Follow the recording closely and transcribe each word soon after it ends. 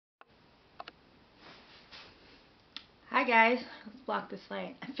Hi guys, let's block this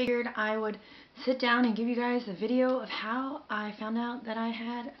light. I figured I would sit down and give you guys a video of how I found out that I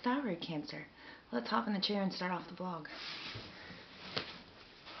had thyroid cancer. Let's hop in the chair and start off the vlog.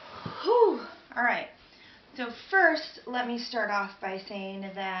 Whew! Alright, so first let me start off by saying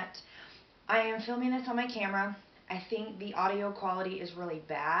that I am filming this on my camera. I think the audio quality is really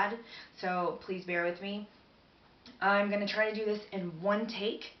bad, so please bear with me. I'm going to try to do this in one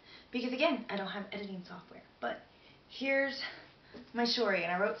take because again, I don't have editing software, but here's my story,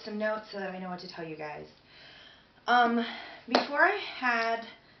 and I wrote some notes so that I know what to tell you guys. Before I had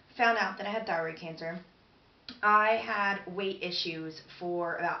found out that I had thyroid cancer, I had weight issues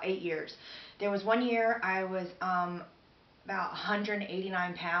for about 8 years. There was 1 year I was about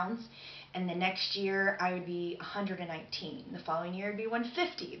 189 pounds, and the next year I would be 119. The following year I'd be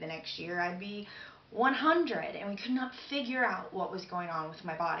 150. The next year I'd be 100, and we could not figure out what was going on with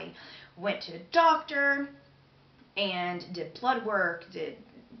my body. Went to the doctor and did blood work, did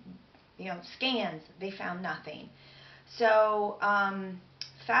scans. They found nothing. So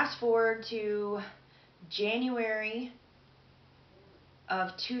fast forward to January of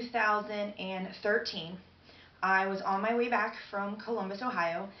 2013. I was on my way back from Columbus,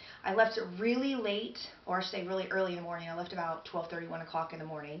 Ohio. I left really late, or I should say really early in the morning. I left about 12:30, 1 o'clock in the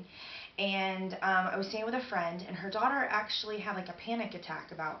morning. And I was staying with a friend, and her daughter actually had like a panic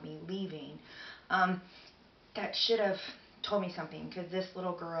attack about me leaving. That should have told me something, because this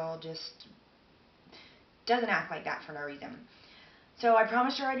little girl just doesn't act like that for no reason. So I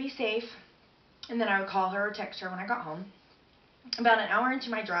promised her I'd be safe, and then I would call her or text her when I got home. About an hour into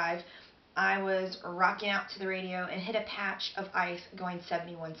my drive, I was rocking out to the radio and hit a patch of ice going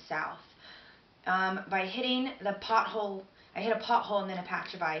 71 south. By hitting the pothole, I hit a pothole and then a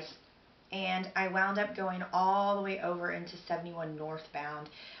patch of ice, and I wound up going all the way over into 71 northbound,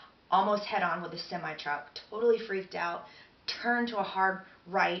 almost head on with a semi-truck. Totally freaked out, turned to a hard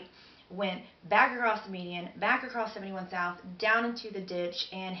right, went back across the median, back across 71 south, down into the ditch,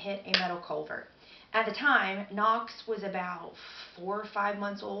 and hit a metal culvert. At the time, Knox was about 4 or 5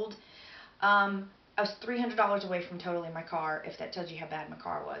 months old. I was $300 away from totaling my car, if that tells you how bad my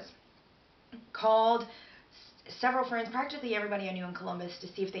car was. Called several friends, practically everybody I knew in Columbus, to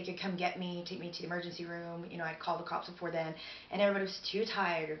see if they could come get me, take me to the emergency room. I'd called the cops before then, and everybody was too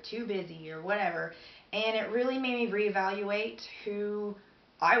tired or too busy or whatever. And it really made me reevaluate who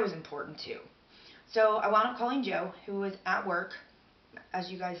I was important to. So I wound up calling Joe, who was at work.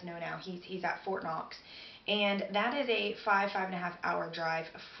 As you guys know now, he's at Fort Knox, and that is a 5.5 hour drive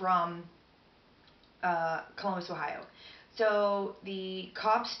from Columbus, Ohio. So the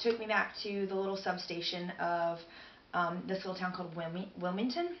cops took me back to the little substation of this little town called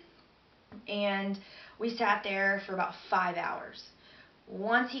Wilmington, and we sat there for about 5 hours.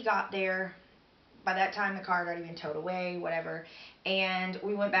 Once he got there, by that time the car had already been towed away, whatever, and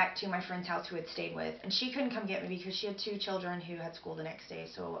we went back to my friend's house who had stayed with, and she couldn't come get me because she had 2 children who had school the next day,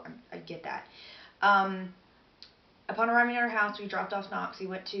 so I get that. Upon arriving at our house, we dropped off Knox. We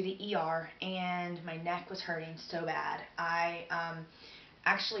went to the ER, and my neck was hurting so bad. I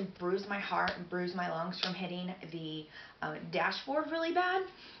actually bruised my heart and bruised my lungs from hitting the dashboard really bad,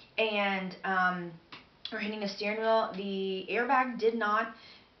 and or hitting the steering wheel. The airbag did not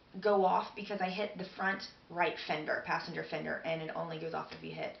go off because I hit the front right fender, passenger fender, and it only goes off if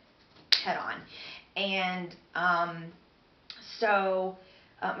you hit head on. And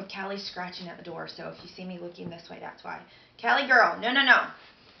Callie's scratching at the door, so if you see me looking this way, that's why. Callie girl, no.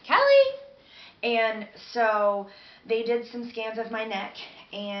 Callie! And so they did some scans of my neck,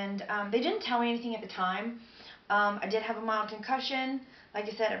 and they didn't tell me anything at the time. I did have a mild concussion. Like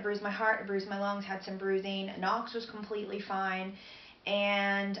I said, it bruised my heart, it bruised my lungs, had some bruising. Knox was completely fine.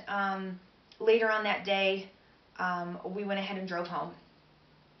 And later on that day, we went ahead and drove home.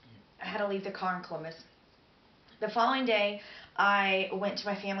 I had to leave the car in Columbus. The following day, I went to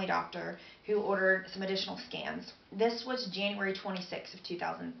my family doctor, who ordered some additional scans. This was January 26th of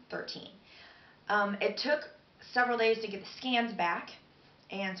 2013. It took several days to get the scans back,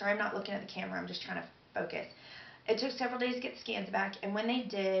 and sorry, I'm not looking at the camera, I'm just trying to focus. It took several days to get the scans back, and when they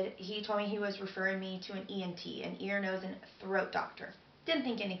did, he told me he was referring me to an ENT, an ear, nose, and throat doctor. Didn't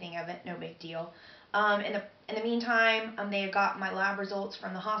think anything of it, no big deal. In the meantime, they had got my lab results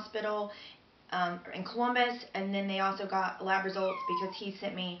from the hospital in Columbus, and then they also got lab results because he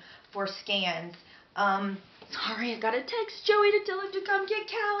sent me for scans. Sorry, I got a text Joey to tell him to come get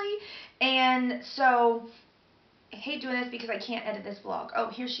Callie, and so I hate doing this because I can't edit this vlog. Oh,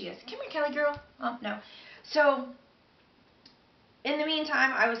 here she is. Come here, Callie girl. Oh, no. So in the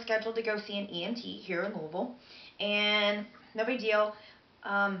meantime, I was scheduled to go see an ENT here in Louisville, and no big deal,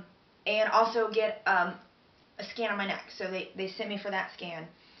 and also get a scan on my neck. So they sent me for that scan.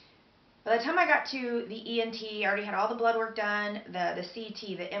 By the time I got to the ENT, I already had all the blood work done, the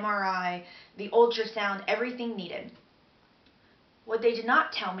CT, the MRI, the ultrasound, everything needed. What they did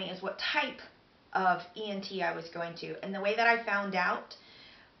not tell me is what type of ENT I was going to. And the way that I found out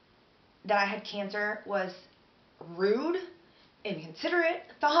that I had cancer was rude, inconsiderate,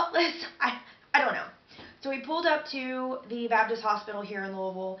 thoughtless. I don't know. So we pulled up to the Baptist Hospital here in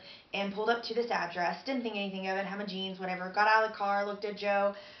Louisville and pulled up to this address. Didn't think anything of it, had my jeans, whatever. Got out of the car, looked at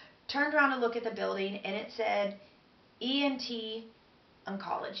Joe, turned around to look at the building, and it said ENT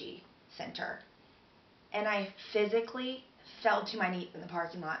Oncology Center. And I physically fell to my knee in the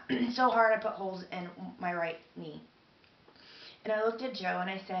parking lot so hard I put holes in my right knee. And I looked at Joe and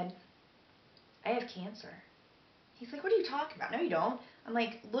I said, I have cancer. He's like, what are you talking about? No, you don't. I'm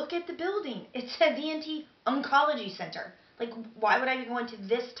like, look at the building. It says ENT Oncology Center. Like, why would I be going to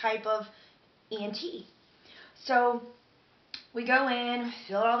this type of ENT? So we go in,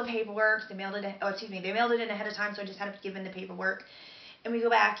 filled all the paperwork. They mailed it in, they mailed it in ahead of time, so I just had to give in the paperwork. And we go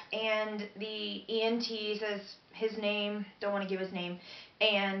back, and the ENT says his name, don't want to give his name,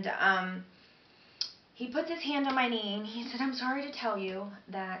 and he puts his hand on my knee, and he said, I'm sorry to tell you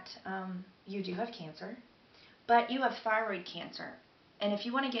that you do have cancer, but you have thyroid cancer. And if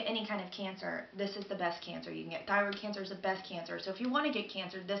you want to get any kind of cancer, this is the best cancer you can get. Thyroid cancer is the best cancer. So if you want to get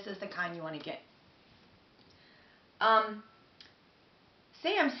cancer, this is the kind you want to get.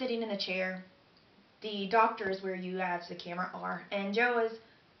 Say I'm sitting in the chair. The doctor is where you as the camera are. And Joe is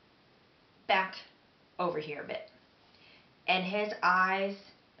back over here a bit. And his eyes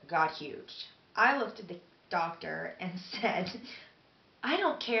got huge. I looked at the doctor and said, I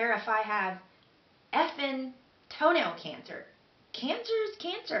don't care if I have effing toenail cancer. Cancer is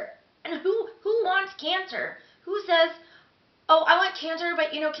cancer. And who wants cancer? Who says, oh, I want cancer,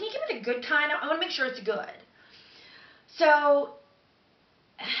 but, can you give it a good kind? I want to make sure it's good. So,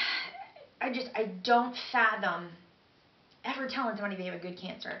 I don't fathom ever telling somebody they have a good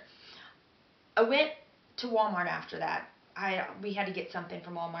cancer. I went to Walmart after that. We had to get something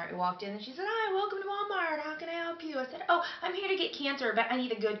from Walmart. We walked in and she said, hi, welcome to Walmart. How can I help you? I said, oh, I'm here to get cancer, but I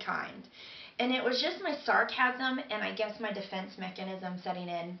need a good kind. And it was just my sarcasm and I guess my defense mechanism setting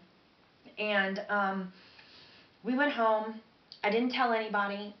in. And we went home. I didn't tell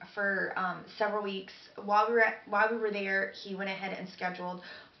anybody for several weeks. While we were there, he went ahead and scheduled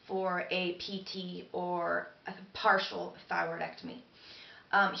for a PT or a partial thyroidectomy.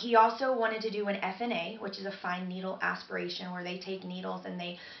 He also wanted to do an FNA, which is a fine needle aspiration, where they take needles and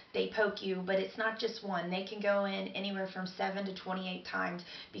they poke you, but it's not just one. They can go in anywhere from 7 to 28 times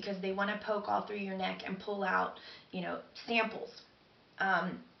because they want to poke all through your neck and pull out, samples.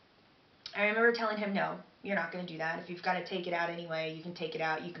 I remember telling him, no, you're not going to do that. If you've got to take it out anyway, you can take it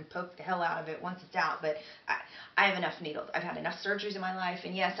out. You can poke the hell out of it once it's out, but I have enough needles. I've had enough surgeries in my life,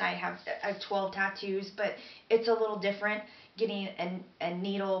 and yes, I have 12 tattoos, but it's a little different getting a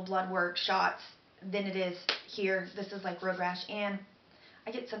needle, blood work, shots than it is here. This is like road rash, and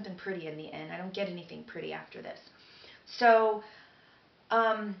I get something pretty in the end. I don't get anything pretty after this. So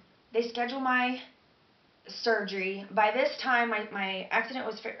they schedule my surgery. By this time, my accident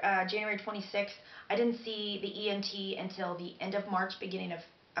was January 26th. I didn't see the ENT until the end of March,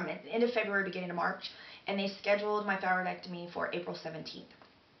 end of February, beginning of March, and they scheduled my thyroidectomy for April 17th.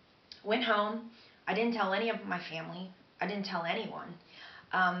 Went home. I didn't tell any of my family. I didn't tell anyone.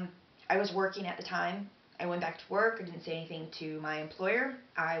 I was working at the time. I went back to work. I didn't say anything to my employer.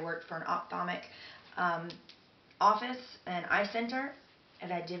 I worked for an ophthalmic office, an eye center,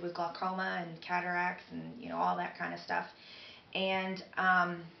 and I did with glaucoma and cataracts and all that kind of stuff. And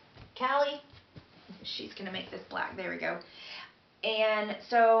Cali, she's gonna make this black. There we go. And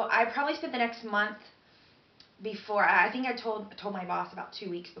so I probably spent the next month before. I think I told my boss about 2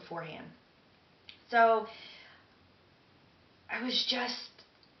 weeks beforehand. So I was just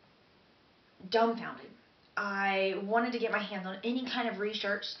dumbfounded. I wanted to get my hands on any kind of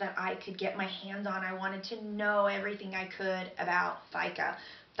research that I could get my hands on. I wanted to know everything I could about FICA,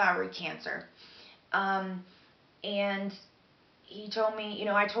 thyroid cancer. And he told me,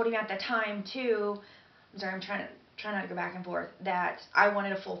 I told him at the time too, I'm sorry, I'm trying not to go back and forth, that I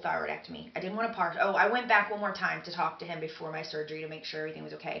wanted a full thyroidectomy. I didn't want a partial. Oh, I went back one more time to talk to him before my surgery to make sure everything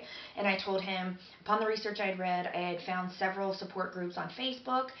was okay. And I told him, upon the research I had read, I had found several support groups on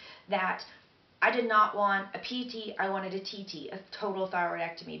Facebook, that I did not want a PT, I wanted a TT, a total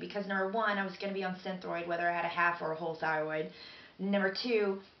thyroidectomy, because number one, I was going to be on Synthroid, whether I had a half or a whole thyroid. Number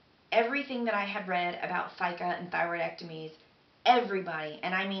two, everything that I had read about FICA and thyroidectomies, everybody,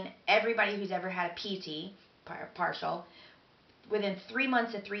 and I mean everybody who's ever had a PT, partial, within 3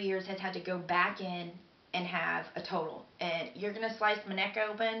 months to 3 years has had to go back in and have a total. And you're going to slice my neck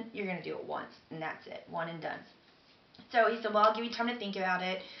open, you're going to do it once, and that's it. One and done. So he said, well, I'll give you time to think about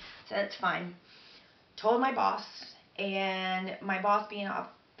it. So that's fine. Told my boss, and my boss, being an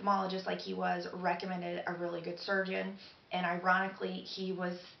ophthalmologist like he was, recommended a really good surgeon. And ironically, he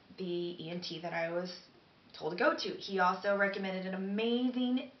was the ENT that I was told to go to. He also recommended an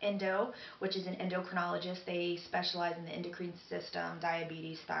amazing endo, which is an endocrinologist. They specialize in the endocrine system,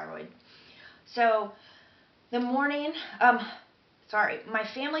 diabetes, thyroid. So the morning, my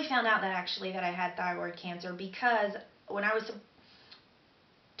family found out that I had thyroid cancer because when I was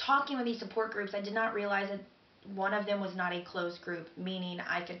talking with these support groups, I did not realize that one of them was not a closed group, meaning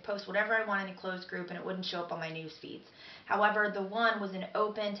I could post whatever I wanted in a closed group and it wouldn't show up on my news feeds. However, the one was an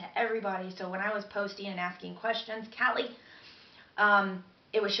open to everybody, so when I was posting and asking questions, Cali,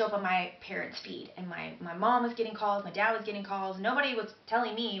 it would show up on my parents' feed, and my mom was getting calls, my dad was getting calls. Nobody was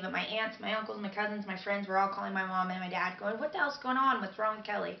telling me, but my aunts, my uncles, my cousins, my friends were all calling my mom and my dad going, what the hell's going on? What's wrong with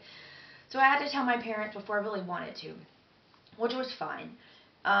Kelly? So I had to tell my parents before I really wanted to, which was fine.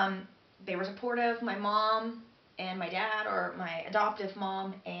 They were supportive. My mom and my dad, or my adoptive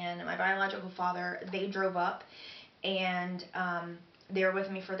mom and my biological father, they drove up, and they were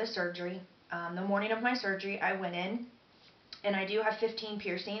with me for the surgery. The morning of my surgery, I went in, and I do have 15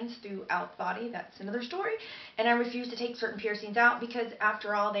 piercings throughout the body. That's another story. And I refused to take certain piercings out because,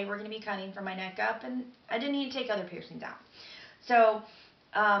 after all, they were going to be cutting from my neck up, and I didn't need to take other piercings out. So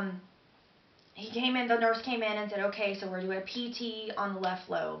the nurse came in and said, okay, so we're doing a PT on the left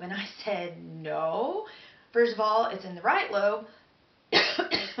lobe. And I said, no. First of all, it's in the right lobe.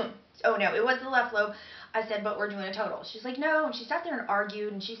 Oh, no, it was the left lobe. I said, but we're doing a total. She's like, no. And she sat there and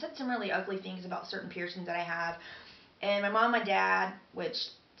argued, and she said some really ugly things about certain piercings that I have. And my mom and my dad, which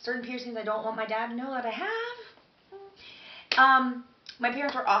certain piercings I don't want my dad to know that I have. My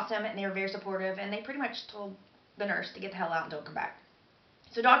parents were awesome, and they were very supportive, and they pretty much told the nurse to get the hell out and don't come back.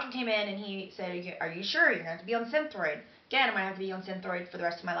 So the doctor came in, and he said, are you sure you're going to have to be on Synthroid? Again, I'm going to have to be on Synthroid for the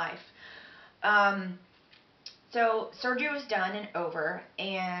rest of my life. So surgery was done and over,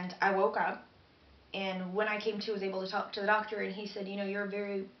 and I woke up, and when I came to, I was able to talk to the doctor, and he said, you're a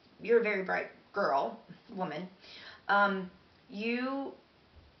very bright woman. You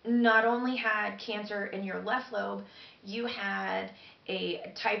not only had cancer in your left lobe, you had a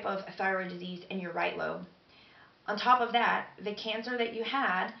type of thyroid disease in your right lobe. On top of that, the cancer that you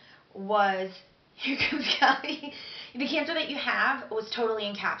had was, here comes Cali, the cancer that you have was totally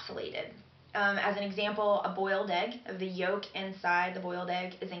encapsulated. As an example, a boiled egg, the yolk inside the boiled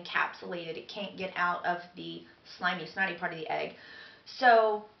egg is encapsulated. It can't get out of the slimy, snotty part of the egg.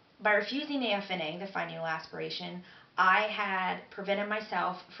 So by refusing the FNA, the fine needle aspiration, I had prevented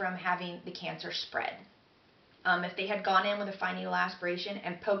myself from having the cancer spread. If they had gone in with a fine needle aspiration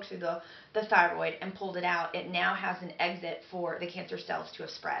and poked through the thyroid and pulled it out, it now has an exit for the cancer cells to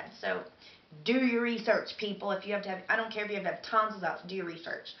have spread. So do your research, people. If you have to have, I don't care if you have to have tonsils out, do your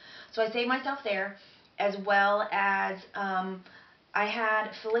research. So I saved myself there, as well as I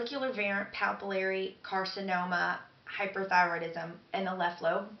had follicular variant papillary carcinoma hyperthyroidism in the left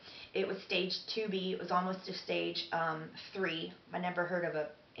lobe. It was stage 2B. It was almost to stage 3. I never heard of A,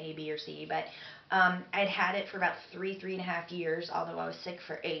 B, or C, but I'd had it for about 3.5 years, although I was sick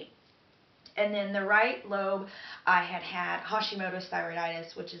for 8. And then the right lobe, I had Hashimoto's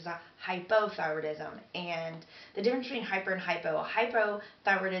thyroiditis, which is a hypothyroidism. And the difference between hyper and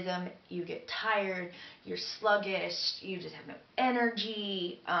hypothyroidism, you get tired, you're sluggish, you just have no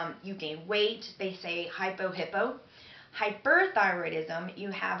energy, you gain weight. They say hypo-hippo. Hyperthyroidism,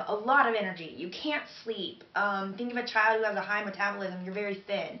 you have a lot of energy. You can't sleep. Think of a child who has a high metabolism. You're very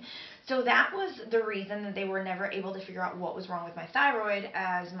thin. So that was the reason that they were never able to figure out what was wrong with my thyroid.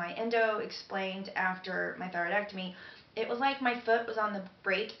 As my endo explained after my thyroidectomy, it was like my foot was on the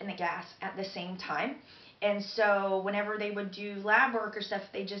brake and the gas at the same time. And so whenever they would do lab work or stuff,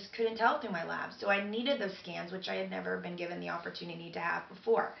 they just couldn't tell through my labs. So I needed those scans, which I had never been given the opportunity to have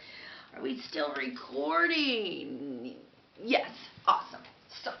before. Are we still recording? Yes. Awesome.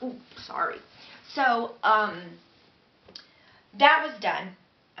 So, sorry. So, that was done.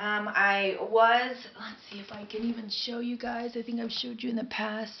 Let's see if I can even show you guys. I think I've showed you in the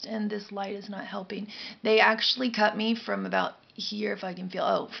past, and this light is not helping. They actually cut me from about here, if I can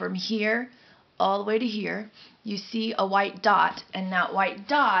feel, from here all the way to here. You see a white dot, and that white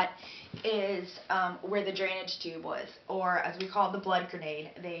dot is where the drainage tube was, or as we call it, the blood grenade.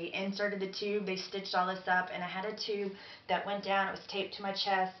 They inserted the tube, they stitched all this up, and I had a tube that went down. It was taped to my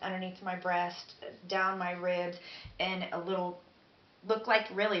chest, underneath my breast, down my ribs, and a little, looked like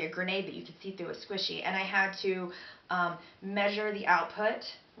really a grenade that you could see through a squishy. And I had to measure the output,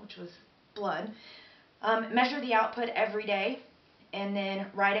 which was blood, Measure the output every day, and then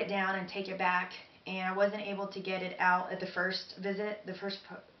write it down and take it back. And I wasn't able to get it out at the first visit, the first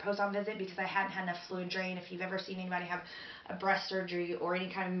post-op visit, because I hadn't had enough fluid drain. If you've ever seen anybody have a breast surgery or any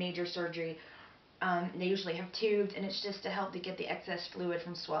kind of major surgery, they usually have tubes, and it's just to help to get the excess fluid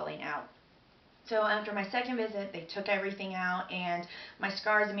from swelling out. So after my second visit, they took everything out, and my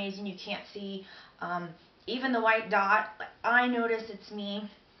scar is amazing. You can't see even the white dot. I notice it's me.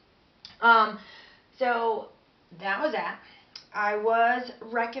 So that was that. I was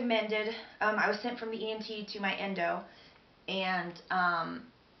recommended, I was sent from the ENT to my endo, and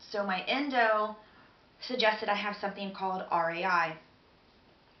so my endo suggested I have something called RAI.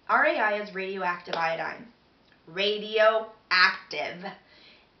 RAI is radioactive iodine. Radioactive.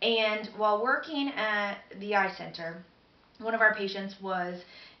 And while working at the eye center, one of our patients was,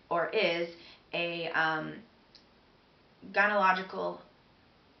 or is, a gynecological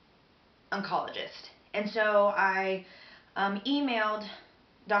oncologist. And so I emailed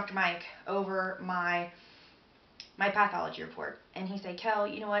Dr. Mike over my pathology report, and he said, "Kel,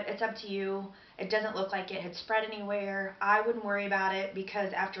 you know what, it's up to you. It doesn't look like it had spread anywhere. I wouldn't worry about it,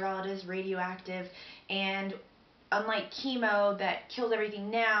 because after all, it is radioactive, and unlike chemo that kills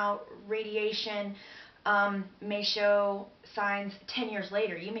everything now, radiation may show signs 10 years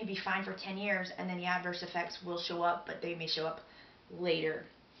later. You may be fine for 10 years, and then the adverse effects will show up, but they may show up later."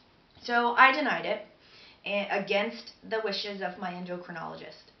 So I denied it, against the wishes of my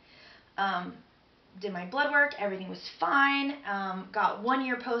endocrinologist. Did my blood work, everything was fine, got 1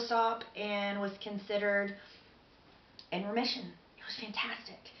 year post-op, and was considered in remission. It was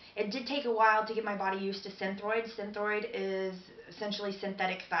fantastic. It did take a while to get my body used to Synthroid. Synthroid is essentially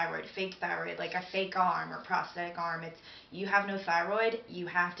synthetic thyroid, fake thyroid, like a fake arm or prosthetic arm. It's, you have no thyroid, you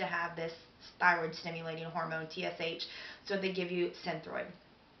have to have this thyroid stimulating hormone, TSH, so they give you Synthroid.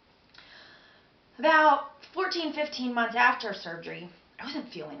 About 14, 15 months after surgery, I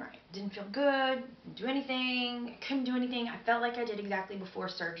wasn't feeling right. Didn't feel good, didn't do anything, couldn't do anything. I felt like I did exactly before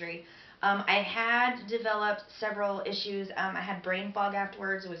surgery. I had developed several issues. I had brain fog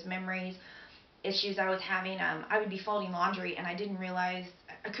afterwards. It was memories, issues I was having. I would be folding laundry, and I didn't realize,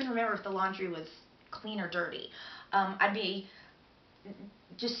 I couldn't remember if the laundry was clean or dirty. I'd be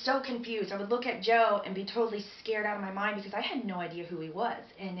just so confused. I would look at Joe and be totally scared out of my mind, because I had no idea who he was,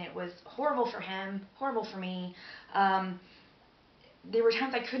 and it was horrible for him, horrible for me. There were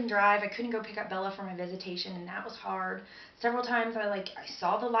times I couldn't drive. I couldn't go pick up Bella for my visitation, and that was hard. Several times I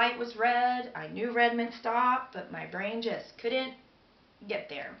saw the light was red. I knew red meant stop, but my brain just couldn't get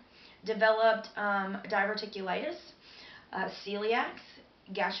there. Developed diverticulitis, celiacs,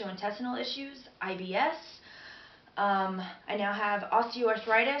 gastrointestinal issues, IBS. I now have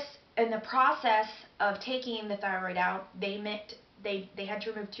osteoarthritis. In the process of taking the thyroid out, they had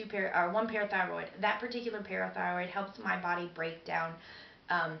to remove one parathyroid. That particular parathyroid helps my body break down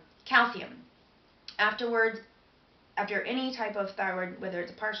calcium. Afterwards, after any type of thyroid, whether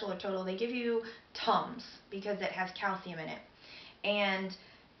it's partial or total, they give you Tums because it has calcium in it. And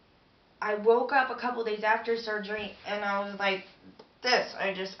I woke up a couple days after surgery, and I was like this.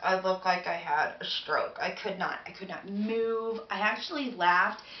 I looked like I had a stroke. I could not move. I actually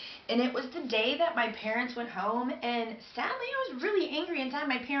laughed. And it was the day that my parents went home, and sadly I was really angry and sad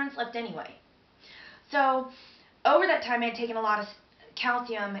my parents left anyway. So over that time I had taken a lot of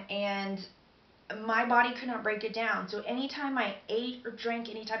calcium, and my body could not break it down. So anytime I ate or drank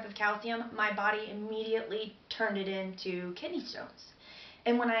any type of calcium, my body immediately turned it into kidney stones.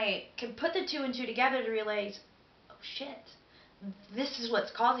 And when I could put the two and two together to realize, oh shit, this is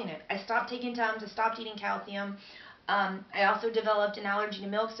what's causing it. I stopped taking Tums, I stopped eating calcium. I also developed an allergy to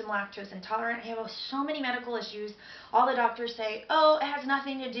milk, some lactose intolerant. I have so many medical issues. All the doctors say, oh, it has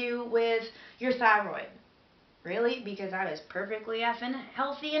nothing to do with your thyroid. Really? Because I was perfectly effing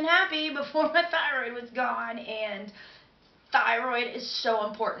healthy and happy before my thyroid was gone, and thyroid is so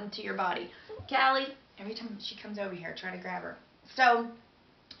important to your body. Cali, every time she comes over here, try to grab her. So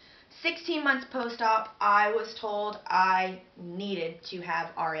 16 months post-op, I was told I needed to have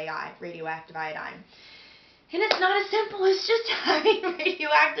RAI, radioactive iodine. And it's not as simple as just having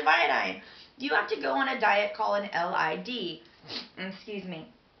radioactive iodine. You have to go on a diet called an LID. Excuse me.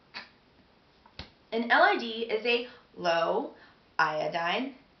 An LID is a low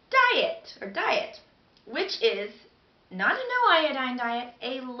iodine diet, which is not a no iodine diet,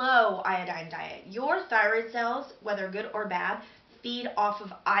 a low iodine diet. Your thyroid cells, whether good or bad, feed off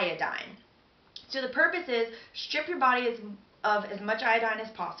of iodine. So the purpose is strip your body of as much iodine as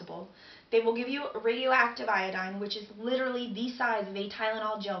possible. They will give you radioactive iodine, which is literally the size of a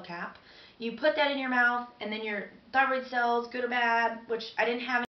Tylenol gel cap. You put that in your mouth, and then your thyroid cells, good or bad, which I didn't have